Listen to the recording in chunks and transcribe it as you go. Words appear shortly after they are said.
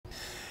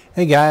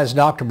Hey guys,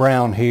 Dr.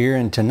 Brown here,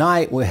 and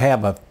tonight we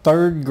have a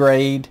third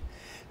grade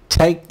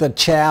take the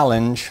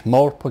challenge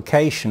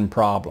multiplication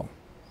problem.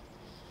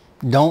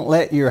 Don't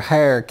let your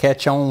hair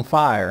catch on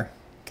fire,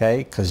 okay?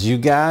 Because you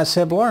guys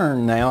have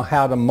learned now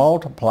how to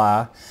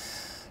multiply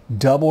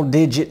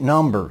double-digit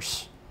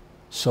numbers.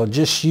 So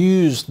just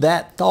use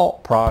that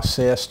thought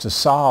process to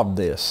solve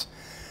this.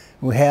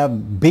 We have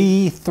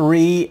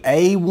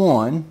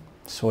b3a1,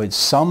 so it's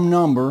some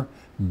number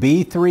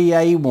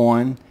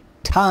b3a1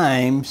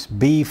 times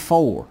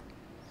b4.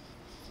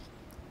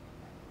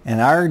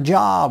 And our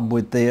job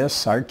with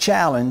this, our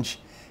challenge,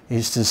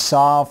 is to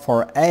solve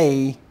for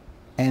a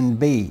and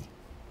b.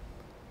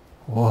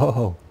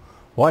 Whoa,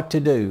 what to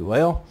do?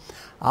 Well,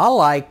 I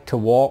like to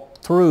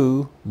walk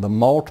through the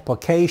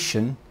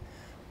multiplication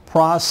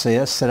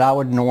process that I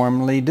would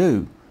normally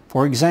do.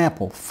 For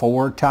example,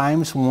 4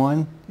 times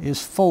 1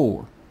 is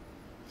 4.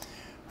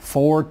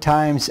 4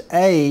 times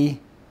a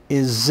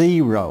is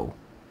 0.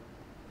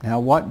 Now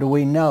what do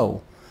we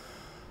know?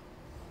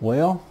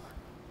 Well,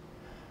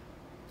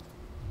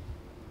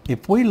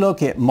 if we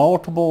look at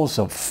multiples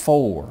of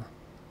 4,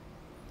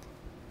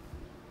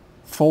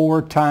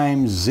 4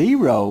 times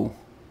 0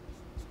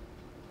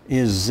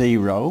 is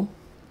 0.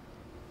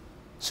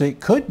 So it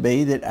could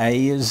be that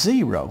a is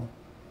 0.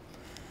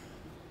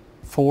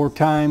 4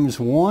 times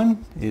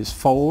 1 is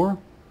 4.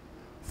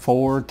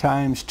 4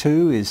 times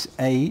 2 is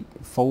 8.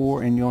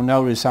 4, and you'll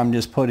notice I'm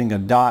just putting a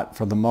dot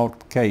for the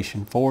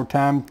multiplication. 4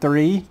 times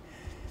 3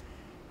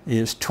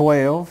 is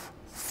 12.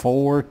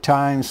 4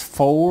 times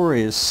 4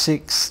 is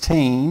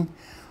 16.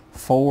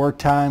 4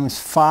 times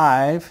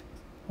 5,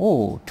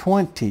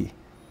 20.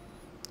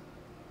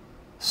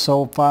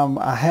 So if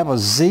I have a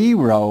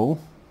 0,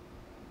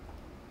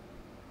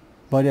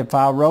 but if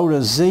I wrote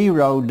a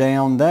 0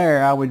 down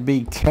there, I would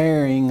be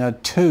carrying a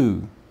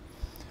 2.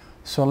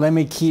 So let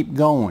me keep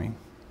going.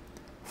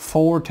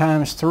 4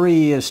 times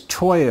 3 is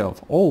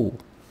 12.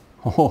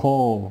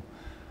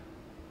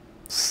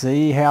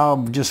 See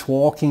how just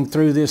walking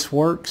through this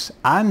works?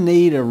 I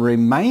need a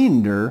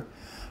remainder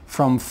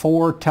from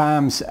 4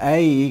 times a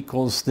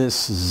equals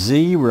this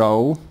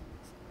 0.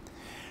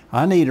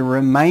 I need a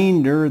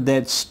remainder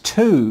that's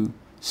 2,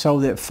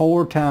 so that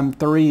 4 times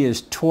 3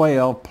 is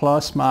 12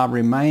 plus my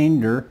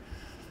remainder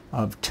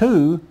of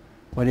 2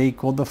 would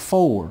equal the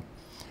 4.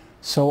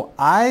 So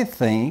I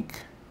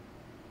think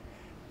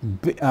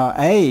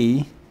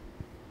a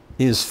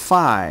is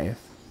 5.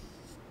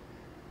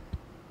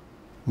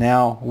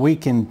 Now we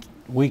can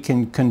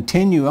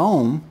continue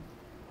on,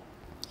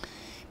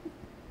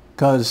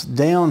 because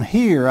down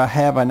here I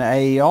have an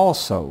a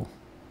also.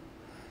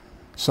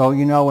 So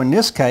you know, in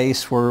this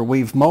case where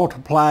we've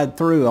multiplied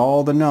through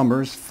all the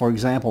numbers, for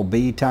example,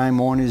 b times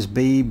 1 is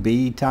b,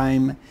 b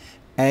times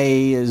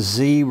a is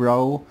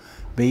 0,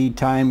 b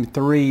times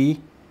 3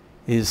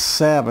 is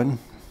 7,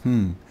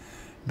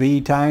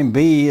 b times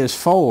b is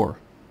 4.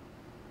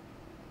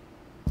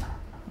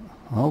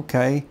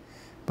 Okay,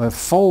 but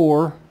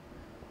 4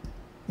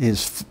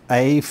 is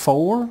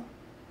a4.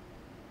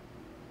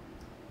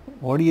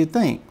 What do you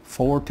think?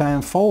 4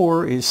 times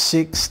 4 is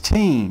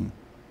 16.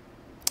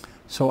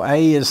 So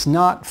a is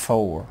not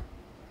 4.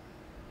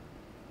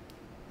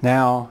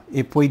 Now,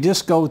 if we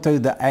just go through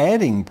the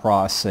adding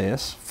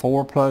process,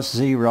 4 plus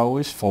 0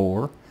 is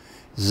 4.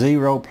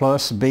 0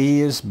 plus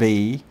b is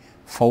b.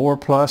 4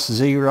 plus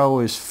 0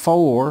 is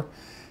 4.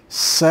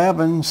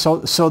 7,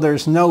 so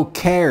there's no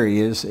carry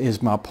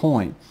is my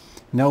point.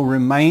 No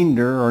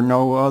remainder or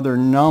no other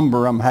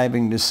number I'm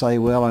having to say,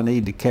 well, I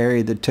need to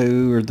carry the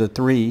 2 or the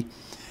 3.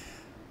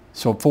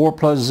 So 4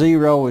 plus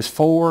 0 is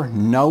 4.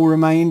 No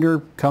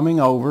remainder coming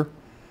over.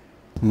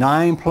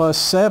 9 plus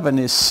 7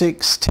 is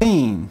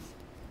 16.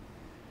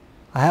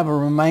 I have a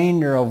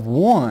remainder of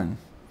 1.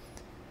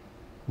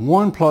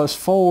 1 plus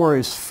 4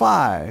 is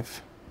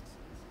 5.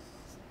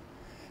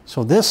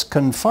 So this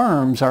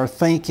confirms our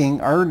thinking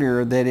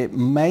earlier that it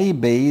may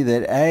be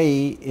that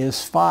a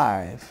is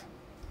 5.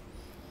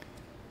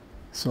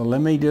 So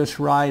let me just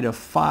write a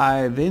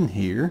 5 in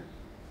here.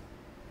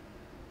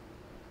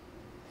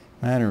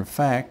 Matter of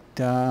fact,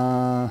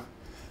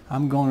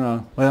 I'm going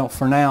to, well,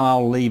 for now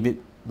I'll leave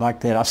it like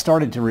that. I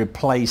started to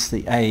replace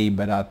the a,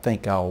 but I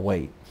think I'll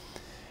wait.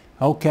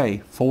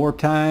 Okay, 4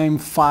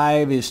 times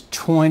 5 is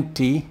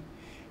 20.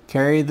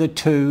 Carry the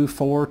 2.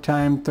 4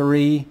 times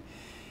 3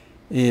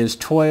 is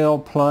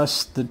 12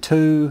 plus the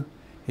 2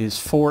 is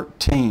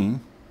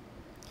 14.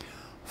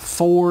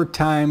 4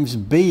 times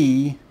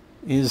b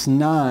is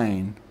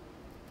 9.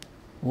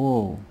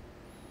 Whoa.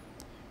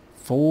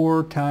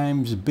 4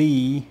 times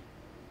b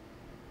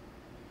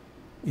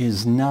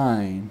is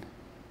 9.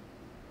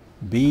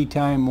 b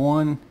times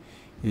 1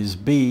 is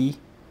b.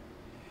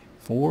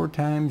 4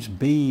 times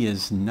b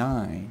is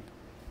 9.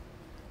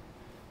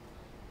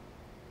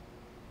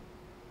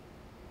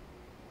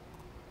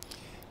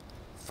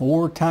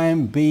 Four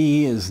times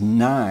b is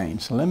 9.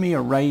 So let me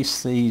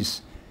erase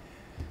these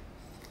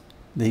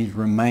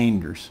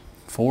remainders.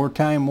 4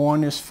 times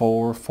 1 is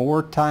 4.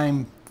 4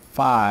 times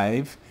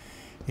 5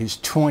 is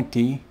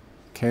 20.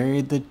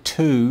 Carry the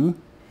 2.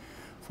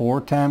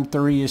 4 times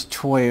 3 is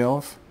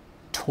 12.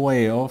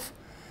 12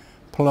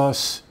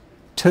 plus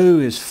 2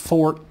 is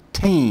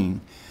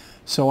 14.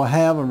 So I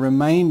have a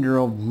remainder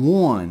of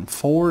 1.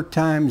 4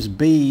 times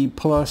b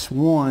plus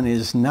 1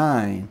 is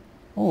 9.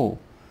 Oh,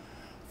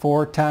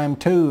 4 times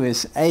 2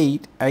 is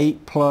 8.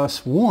 8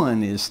 plus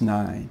 1 is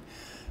 9.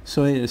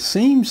 So it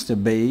seems to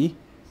be,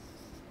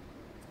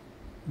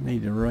 I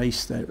need to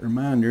erase that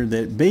reminder,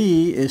 that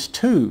b is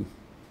 2.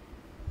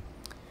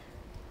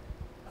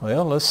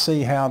 Well, let's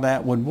see how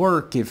that would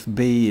work if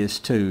b is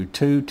 2.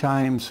 2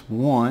 times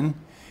 1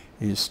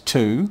 is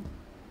 2.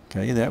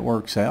 Okay, that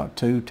works out.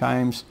 2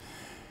 times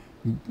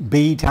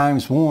b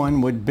times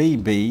 1 would be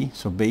b,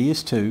 so b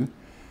is 2.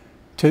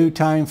 2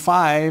 times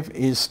 5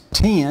 is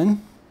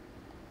 10.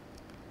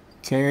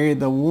 Carry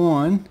the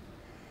 1.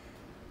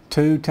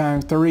 2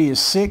 times 3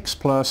 is 6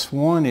 plus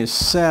 1 is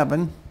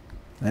 7.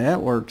 That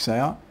works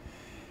out.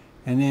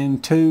 And then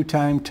 2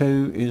 times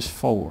 2 is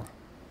 4.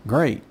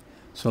 Great.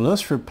 So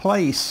let's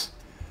replace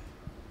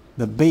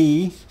the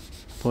b,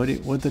 put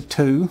it with a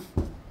 2.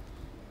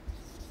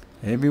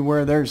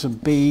 Everywhere there's a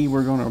b,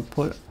 we're going to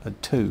put a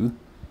 2.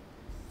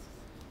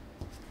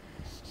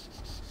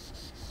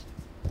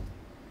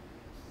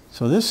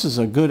 So this is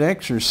a good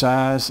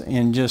exercise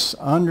in just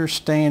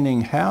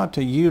understanding how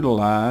to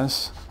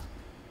utilize,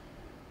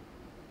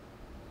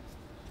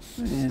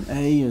 and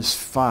a is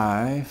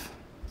 5.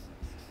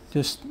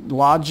 Just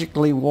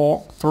logically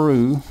walk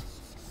through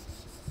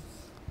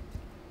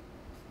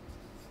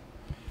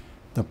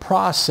the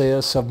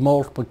process of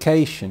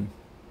multiplication.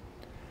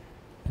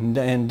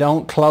 And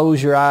don't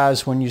close your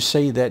eyes when you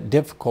see that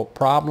difficult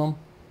problem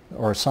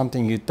or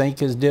something you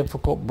think is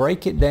difficult.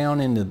 Break it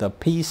down into the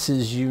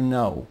pieces you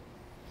know.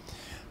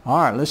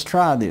 All right, let's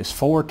try this.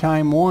 4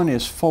 times 1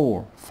 is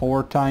 4.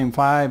 4 times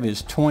 5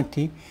 is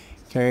 20.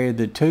 Carry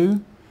the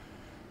 2.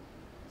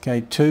 Okay,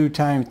 2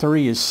 times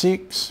 3 is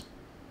 6.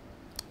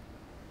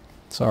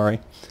 Sorry.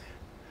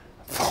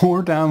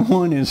 4 times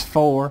 1 is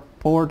 4.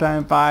 4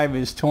 times 5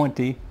 is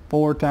 20.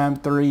 4 times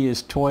 3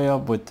 is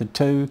 12 with the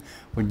 2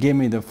 would give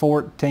me the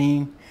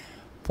 14.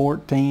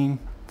 14.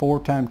 4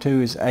 times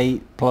 2 is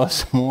 8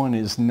 plus 1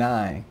 is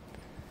 9.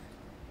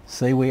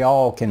 See, we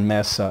all can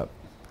mess up.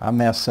 I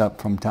mess up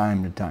from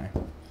time to time.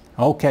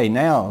 Okay,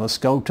 now let's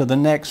go to the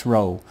next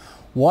row.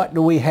 What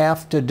do we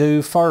have to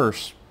do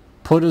first?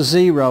 Put a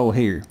 0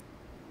 here.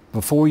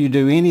 Before you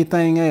do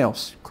anything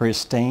else,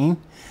 Christine,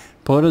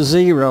 put a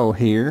 0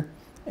 here,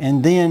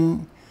 and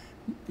then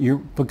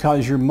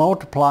because you're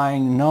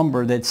multiplying a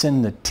number that's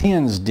in the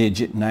tens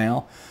digit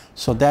now,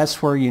 so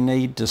that's where you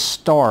need to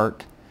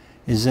start,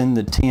 is in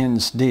the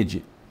tens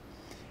digit.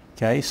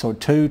 Okay, so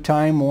 2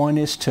 times 1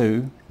 is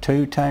 2.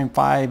 2 times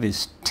 5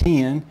 is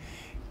 10.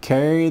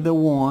 Carry the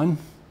 1.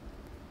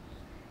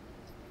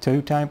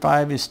 2 times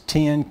 5 is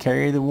 10.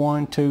 Carry the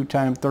 1. 2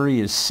 times 3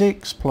 is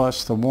 6.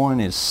 Plus the 1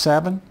 is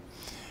 7.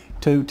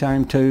 2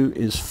 times 2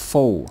 is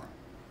 4.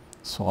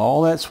 So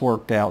all that's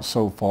worked out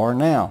so far.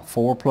 Now,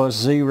 4 plus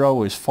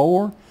 0 is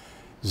 4.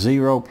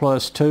 0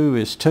 plus 2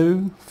 is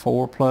 2.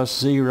 4 plus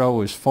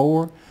 0 is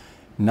 4.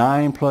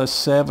 9 plus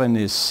 7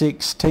 is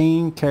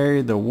 16.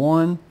 Carry the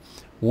 1.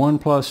 1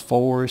 plus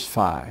 4 is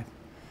 5.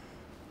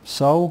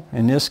 So,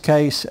 in this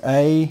case,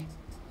 A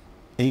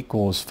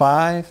equals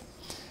 5.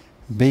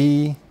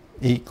 B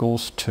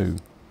equals 2.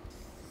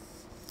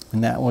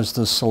 And that was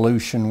the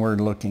solution we're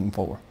looking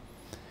for.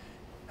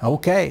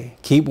 Okay,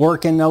 keep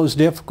working those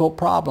difficult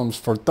problems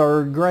for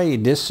 3rd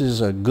grade. This is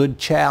a good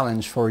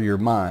challenge for your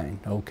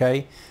mind,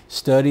 okay?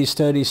 Study,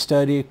 study,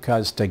 study,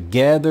 because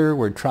together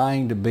we're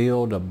trying to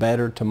build a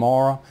better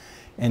tomorrow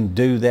and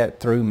do that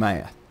through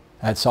math.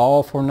 That's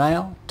all for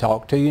now.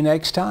 Talk to you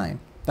next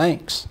time.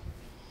 Thanks.